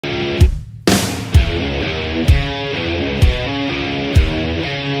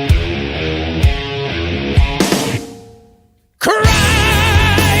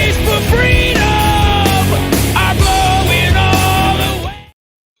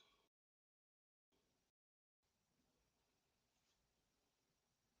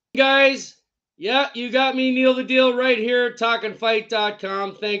Guys, yeah, you got me, Neil the Deal, right here,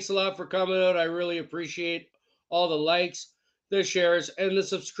 talkingfight.com. Thanks a lot for coming out. I really appreciate all the likes, the shares, and the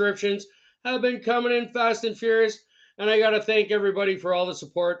subscriptions have been coming in fast and furious. And I got to thank everybody for all the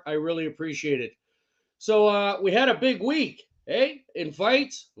support. I really appreciate it. So we had a big week, in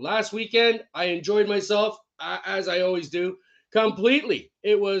fights last weekend. I enjoyed myself as I always do completely.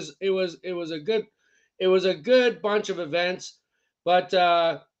 It was a good bunch of events, but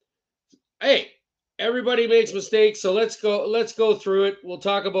hey, everybody makes mistakes, so let's go through it. We'll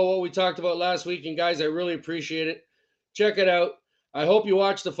talk about what we talked about last week, and guys, I really appreciate it. Check it out. I hope you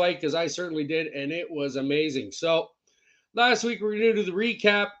watched the fight because I certainly did, and it was amazing. So last week we're going to do the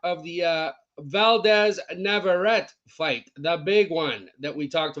recap of the Valdez Navarrete fight, the big one that we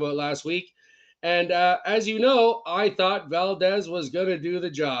talked about last week. And as you know, I thought Valdez was going to do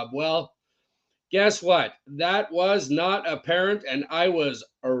the job. Well, guess what? That was not apparent, and I was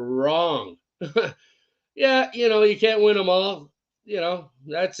wrong. Yeah, you can't win them all.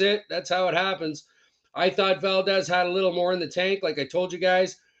 That's it. That's how it happens. I thought Valdez had a little more in the tank, like I told you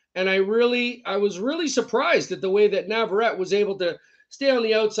guys, and I was really surprised at the way that Navarrete was able to stay on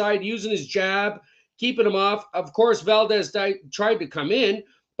the outside using his jab, keeping him off. Of course, Valdez tried to come in,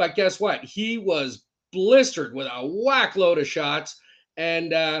 but guess what? He was blistered with a whack load of shots,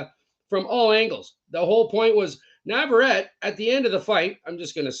 and from all angles. The whole point was Navarrete at the end of the fight. I'm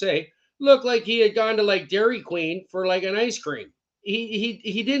just gonna say looked like he had gone to like Dairy Queen for like an ice cream.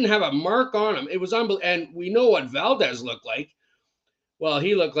 He didn't have a mark on him. It was unbelievable. And we know what Valdez looked like. Well,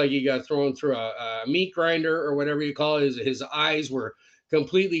 he looked like he got thrown through a meat grinder or whatever you call it. His eyes were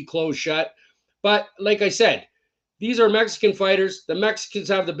completely closed shut. But like I said, these are Mexican fighters. The Mexicans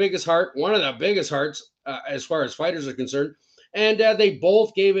have the biggest heart, one of the biggest hearts as far as fighters are concerned. And they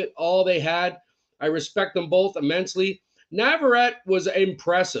both gave it all they had. I respect them both immensely. Navarrete was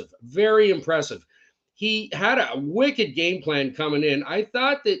impressive, very impressive. He had a wicked game plan coming in. I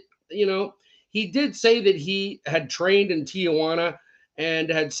thought that, he did say that he had trained in Tijuana and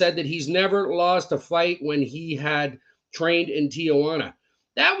had said that he's never lost a fight when he had trained in Tijuana.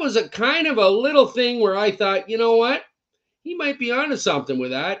 That was a kind of a little thing where I thought, you know what? He might be onto something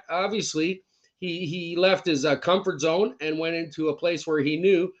with that. Obviously, he left his comfort zone and went into a place where he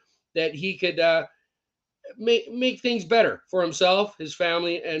knew that he could make things better for himself, his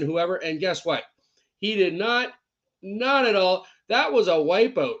family, and whoever. And guess what? He did not at all. That was a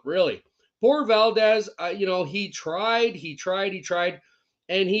wipeout, really. Poor Valdez. He tried,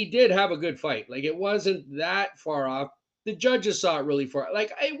 and he did have a good fight. Like it wasn't that far off. The judges saw it really far.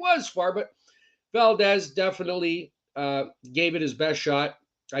 Like it was far, but Valdez definitely gave it his best shot.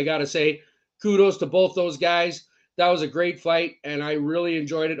 I got to say, kudos to both those guys. That was a great fight, and I really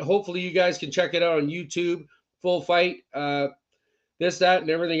enjoyed it. Hopefully, you guys can check it out on YouTube, full fight. This, that, and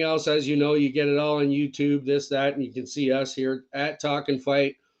everything else. As you know, you get it all on YouTube, this, that, and you can see us here at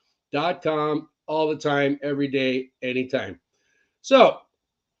talkingfight.com all the time, every day, anytime. So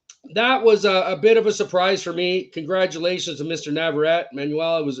that was a bit of a surprise for me. Congratulations to Mr. Navarrete.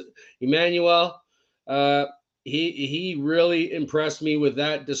 Manuel, it was Emmanuel. Uh, he really impressed me with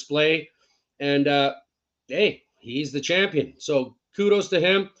that display. And hey, he's the champion. So kudos to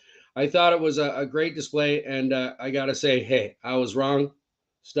him. I thought it was a great display. And I got to say, hey, I was wrong.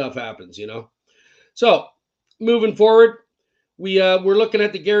 Stuff happens. So moving forward, we're looking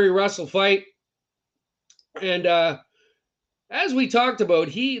at the Gary Russell fight. And as we talked about,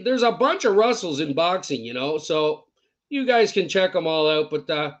 there's a bunch of Russells in boxing. So you guys can check them all out. But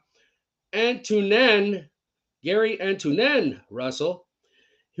Antunen, Gary Antunen Russell,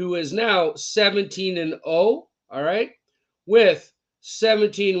 who is now 17-0, all right, with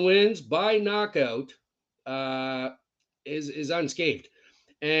 17 wins by knockout, uh, is unscathed,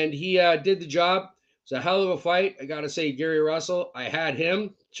 and he did the job. It's a hell of a fight. I gotta say, Gary Russell, I had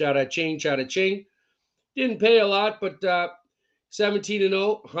him. Chada ching, chada ching. Didn't pay a lot, but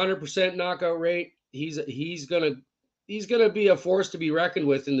 17-0, 100% knockout rate. He's gonna be a force to be reckoned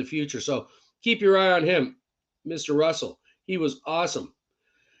with in the future. So keep your eye on him, Mr. Russell. He was awesome.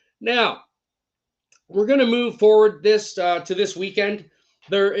 Now we're gonna move forward to this weekend.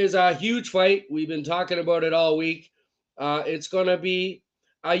 There is a huge fight. We've been talking about it all week. It's gonna be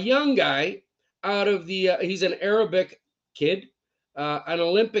a young guy out of the. He's an Arabic kid, an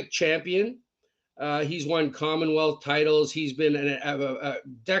Olympic champion. He's won Commonwealth titles. He's been a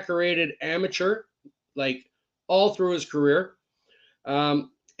decorated amateur, like all through his career. And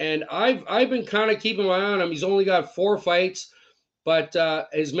I've been kind of keeping my eye on him. He's only got 4 fights, but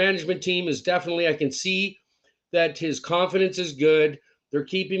his management team is definitely. I can see that his confidence is good. They're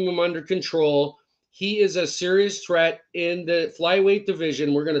keeping him under control. He is a serious threat in the flyweight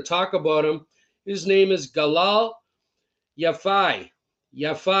division. We're going to talk about him. His name is Galal Yafai.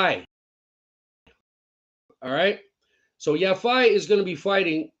 Yafai. All right. So Yafai is going to be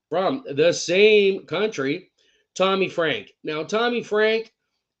fighting from the same country, Tommy Frank. Now, Tommy Frank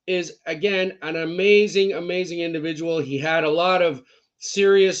is, again, an amazing, amazing individual. He had a lot of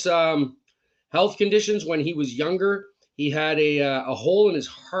serious health conditions when he was younger. He had a hole in his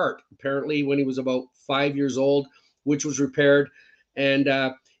heart, apparently, when he was about 5 years old, which was repaired. And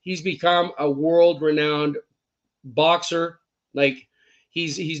he's become a world-renowned boxer. Like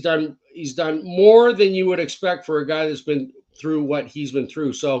he's done more than you would expect for a guy that's been through what he's been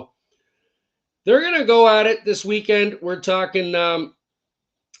through. So they're gonna go at it this weekend. We're talking.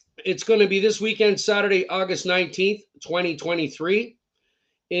 It's going to be this weekend, Saturday, August 19th, 2023,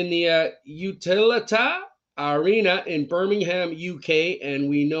 in the Utilita Arena in Birmingham, UK. And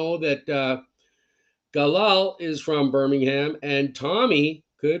we know that Galal is from Birmingham, and Tommy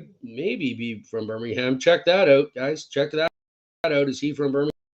could maybe be from Birmingham. Check that out, guys. Check that out. Is he from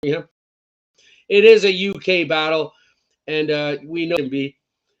Birmingham? It is a UK battle, and we know it can be.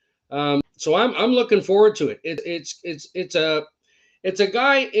 So I'm looking forward to it. It's a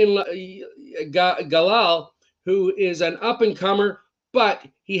guy in Galal who is an up-and-comer, but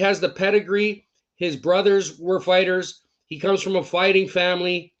he has the pedigree. His brothers were fighters. He comes from a fighting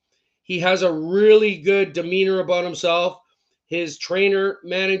family. He has a really good demeanor about himself. His trainer,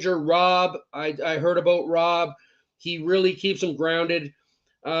 manager, Rob, I heard about Rob. He really keeps him grounded.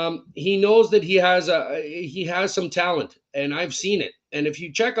 He knows that he has some talent, and I've seen it. And if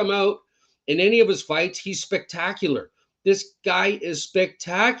you check him out in any of his fights, he's spectacular. This guy is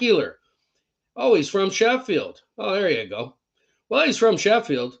spectacular. Oh, he's from Sheffield. Oh, there you go. Well, he's from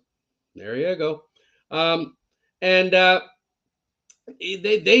Sheffield. There you go. And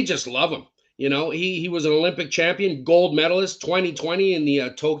they just love him. You know, he was an Olympic champion, gold medalist, 2020 in the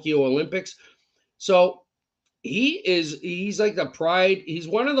Tokyo Olympics. So he's like the pride. He's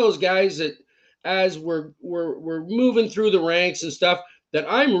one of those guys that, as we're moving through the ranks and stuff, that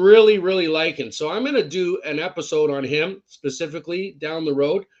I'm really, really liking. So I'm going to do an episode on him specifically down the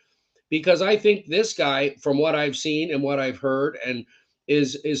road, because I think this guy, from what I've seen and what I've heard, and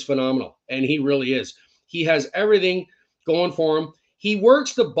is phenomenal. And he really is. He has everything going for him. He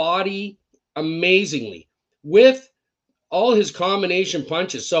works the body amazingly with all his combination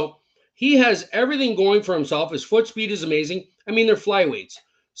punches. So he has everything going for himself. His foot speed is amazing. I mean, they're flyweights.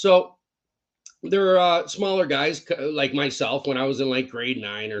 So they're smaller guys like myself. When I was in like grade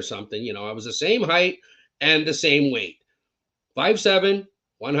 9 or something, you know, I was the same height and the same weight, 5'7",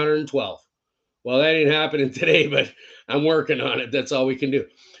 112. Well, that ain't happening today, but I'm working on it. That's all we can do.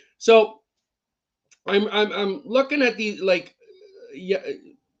 So I'm looking at the, like,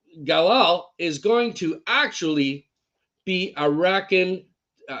 Galal is going to actually be a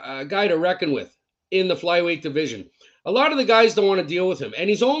guy to reckon with in the flyweight division. A lot of the guys don't want to deal with him, and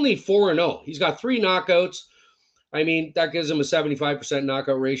he's only 4-0. He's got 3 knockouts. I mean, that gives him a 75%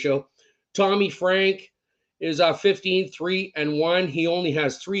 knockout ratio. Tommy Frank is 15-3-1. He only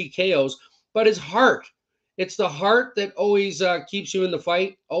has 3 KOs, but his heart, it's the heart that always keeps you in the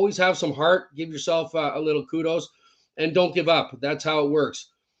fight. Always have some heart. Give yourself a little kudos, and don't give up. That's how it works.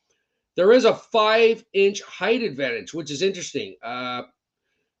 There is a 5-inch height advantage, which is interesting.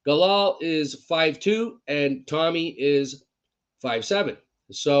 Galal is 5'2", and Tommy is 5'7".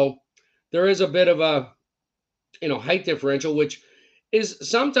 So there is a bit of a, height differential, which is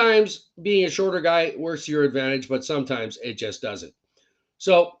sometimes, being a shorter guy, works to your advantage, but sometimes it just doesn't.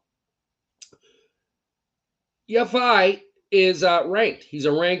 So Yafai is ranked. He's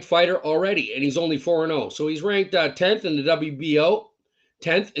a ranked fighter already, and he's only 4-0. So he's ranked 10th in the WBO,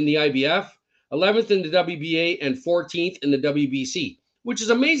 10th in the IBF, 11th in the WBA, and 14th in the WBC, which is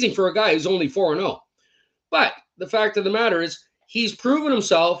amazing for a guy who's only 4-0. But the fact of the matter is, he's proven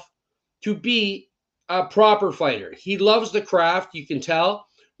himself to be a proper fighter. He loves the craft. You can tell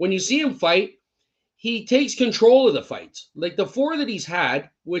when you see him fight, he takes control of the fights. Like the 4 that he's had,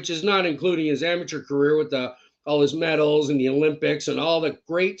 which is not including his amateur career with all his medals and the Olympics and all the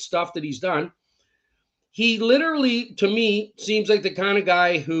great stuff that he's done. He literally, to me, seems like the kind of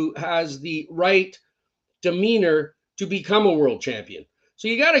guy who has the right demeanor to become a world champion. So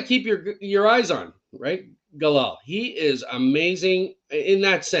you got to keep your eyes on, right? Galal. He is amazing in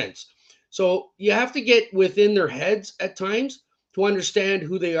that sense. So you have to get within their heads at times to understand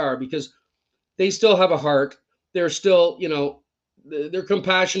who they are, because they still have a heart. They're still, they're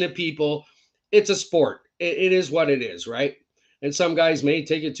compassionate people. It's a sport. It is what it is, right? And some guys may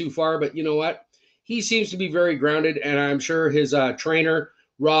take it too far, but you know what? He seems to be very grounded, and I'm sure his trainer,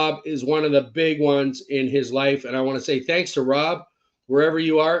 Rob is one of the big ones in his life. And I want to say thanks to Rob, wherever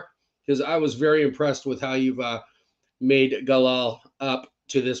you are, because I was very impressed with how you've made Galal up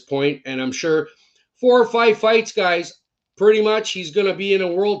to this point. And I'm sure 4 or 5 fights, guys, pretty much he's going to be in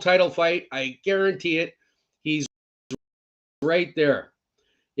a world title fight. I guarantee it. He's right there.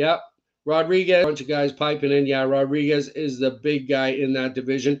 Yep. Rodriguez, a bunch of guys piping in. Yeah, Rodriguez is the big guy in that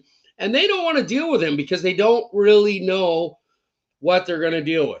division. And they don't want to deal with him because they don't really know what they're going to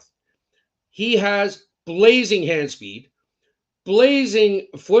deal with. He has blazing hand speed, blazing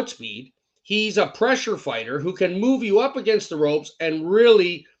foot speed. He's a pressure fighter who can move you up against the ropes and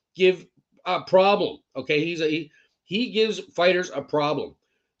really give a problem. Okay, he gives fighters a problem.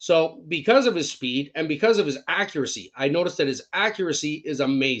 So because of his speed and because of his accuracy, I noticed that his accuracy is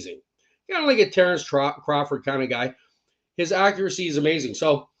amazing. Kind of like a Terrence Crawford kind of guy. His accuracy is amazing.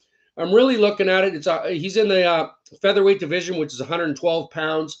 So I'm really looking at it. He's in the featherweight division, which is 112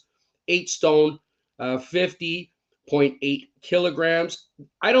 pounds, 8 stone, 50.8 kilograms.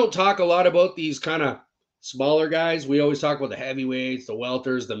 I don't talk a lot about these kind of smaller guys. We always talk about the heavyweights, the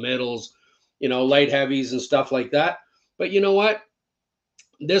welters, the middles, light heavies and stuff like that. But you know what?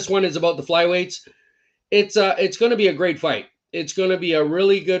 This one is about the flyweights. It's going to be a great fight. It's going to be a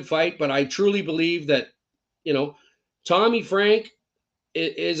really good fight, but I truly believe that, Tommy Frank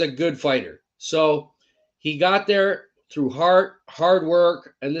is a good fighter. So he got there through hard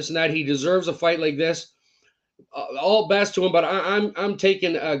work, and this and that. He deserves a fight like this. All best to him, but I'm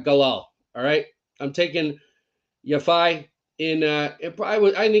taking Galal. All right, I'm taking Yafai in. I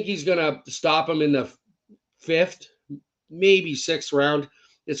think he's gonna stop him in the 5th, maybe 6th round.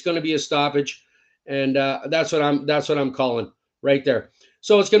 It's going to be a stoppage, and that's what I'm calling right there.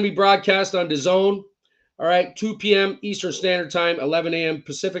 So it's going to be broadcast on DAZN. All right, 2 p.m. Eastern Standard Time, 11 a.m.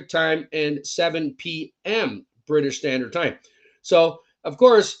 Pacific Time, and 7 p.m. British Standard Time. So, of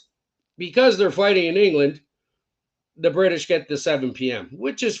course, because they're fighting in England, the British get the 7 p.m.,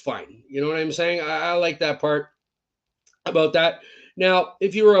 which is fine. You know what I'm saying? I like that part about that. Now,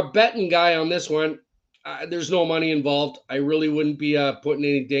 if you were a betting guy on this one, there's no money involved. I really wouldn't be putting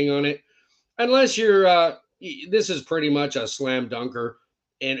any ding on it. Unless you're, this is pretty much a slam dunker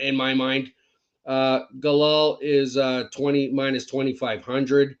in my mind. Galal is 20 minus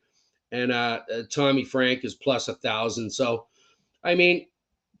 2,500, and Tommy Frank is plus 1,000. So, I mean,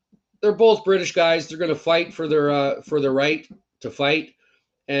 they're both British guys. They're going to fight for their right to fight,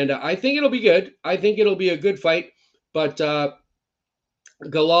 and I think it'll be good. I think it'll be a good fight, but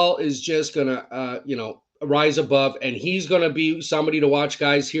Galal is just going to, rise above, and he's going to be somebody to watch,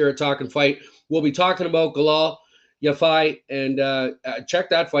 guys, here at Talk and Fight. We'll be talking about Galal, Yafai, and check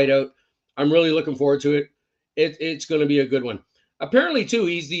that fight out. I'm really looking forward to it. It's going to be a good one. Apparently, too,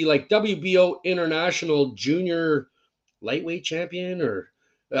 he's the WBO International Junior Lightweight Champion, or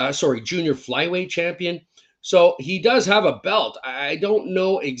Junior Flyweight Champion. So he does have a belt. I don't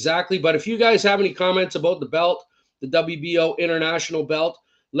know exactly, but if you guys have any comments about the belt, the WBO International belt,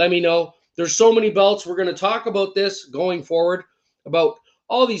 let me know. There's so many belts. We're going to talk about this going forward, about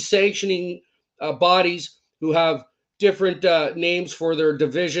all these sanctioning bodies who have different names for their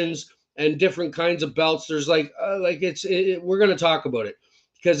divisions and different kinds of belts. There's we're going to talk about it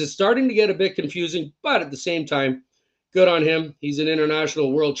because it's starting to get a bit confusing, but at the same time, good on him. He's an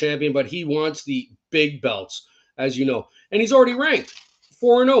international world champion, but he wants the big belts, as you know. And he's already ranked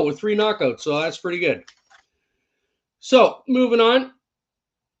 4-0 with 3 knockouts, so that's pretty good. So, moving on.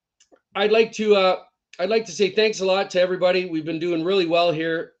 I'd like to say thanks a lot to everybody. We've been doing really well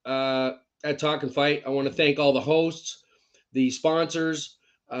here at Talk and Fight. I want to thank all the hosts, the sponsors,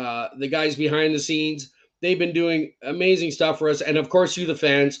 the guys behind the scenes. They've been doing amazing stuff for us. And of course, you, the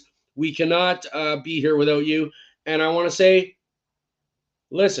fans. We cannot be here without you. And I want to say,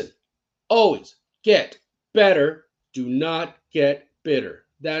 listen, always get better. Do not get bitter.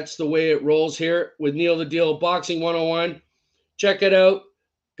 That's the way it rolls here with Neil the Deal Boxing 101. Check it out.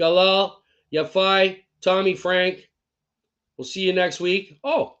 Galal, Yafai, Tommy Frank. We'll see you next week.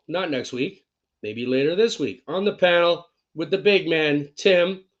 Oh, not next week. Maybe later this week on the panel with the big man,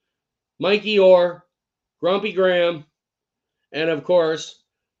 Tim, Mikey Orr, Grumpy Graham, and of course,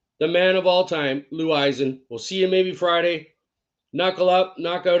 the man of all time, Lou Eisen. We'll see you maybe Friday. Knuckle up,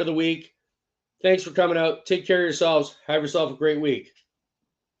 knockout of the week. Thanks for coming out. Take care of yourselves. Have yourself a great week.